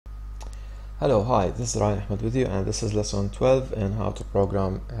Hello, hi, this is Ryan Ahmed with you, and this is lesson 12 in how to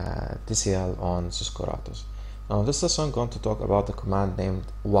program TCL on Cisco routers. Now, this lesson I'm going to talk about the command named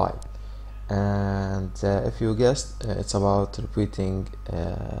while, and if you guessed, it's about repeating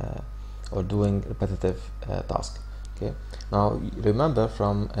or doing repetitive task. Okay. Now, remember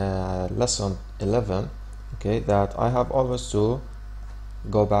from lesson 11, okay, that I have always to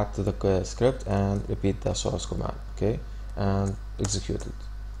go back to the script and repeat the source command, okay, and execute it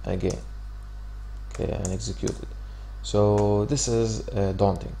again. Okay, and execute it. So this is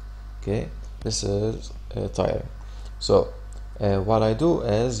daunting. Okay, this is tiring. So what I do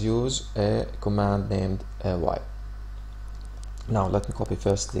is use a command named while. Now let me copy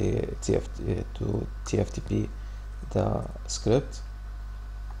first the TFTP the script.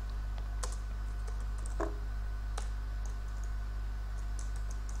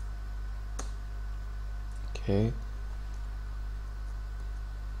 Okay.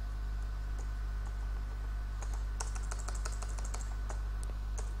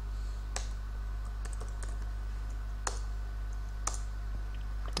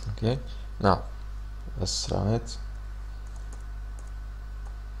 Okay, now let's run it.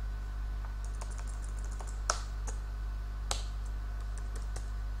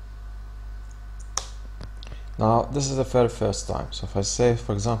 Now this is the very first time, so if I say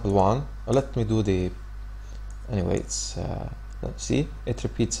for example 1, let me do the anyway, it's let's see, it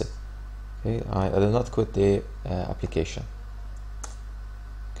repeats it. Okay, I did not quit the application.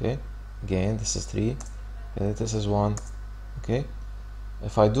 Okay, again this is 3, okay, this is 1. Okay,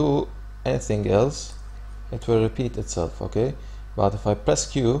 if I do anything else, it will repeat itself. Okay, but if I press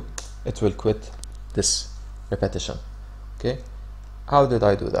Q, it will quit this repetition. Okay, how did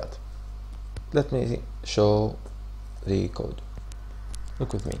I do that? Let me show the code.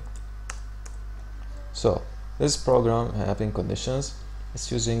 Look with me. So this program having conditions,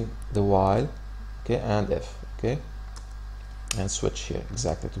 it's using the while, okay, and if, okay, and switch here,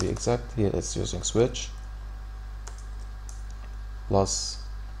 exactly to be exact. Here it's using switch plus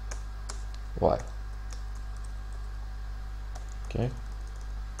while. Okay,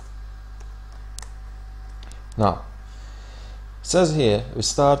 now it says here we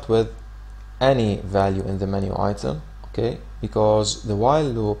start with any value in the menu item, okay, because the while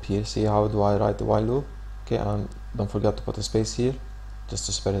loop here, see how do I write the while loop? Okay, and don't forget to put a space here just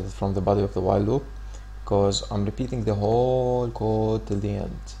to separate it from the body of the while loop, because I'm repeating the whole code till the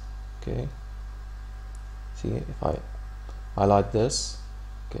end. Okay, see if I highlight this,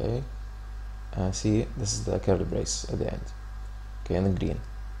 okay, and see this is the curly brace at the end, okay, in the green.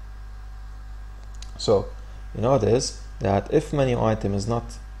 So you notice that if menu item is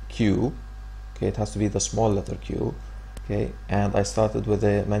not Q, okay, it has to be the small letter Q, okay, and I started with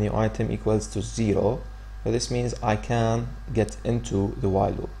the menu item equals to 0, so this means I can get into the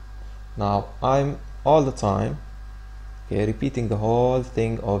while loop. Now I'm all the time, okay, repeating the whole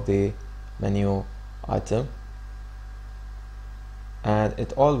thing of the menu item, and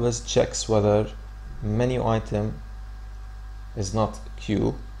it always checks whether menu item is not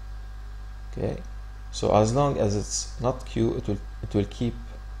Q. Okay, so as long as it's not Q, it will keep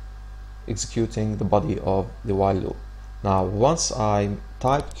executing the body of the while loop. Now once I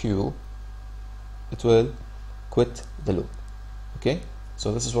type Q, it will quit the loop. Okay,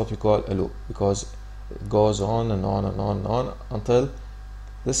 so this is what we call a loop, because it goes on and on and on and on until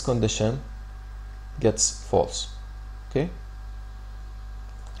this condition gets false. Okay,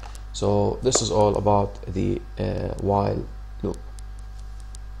 so this is all about the while loop.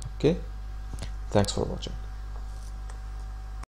 Okay, thanks for watching.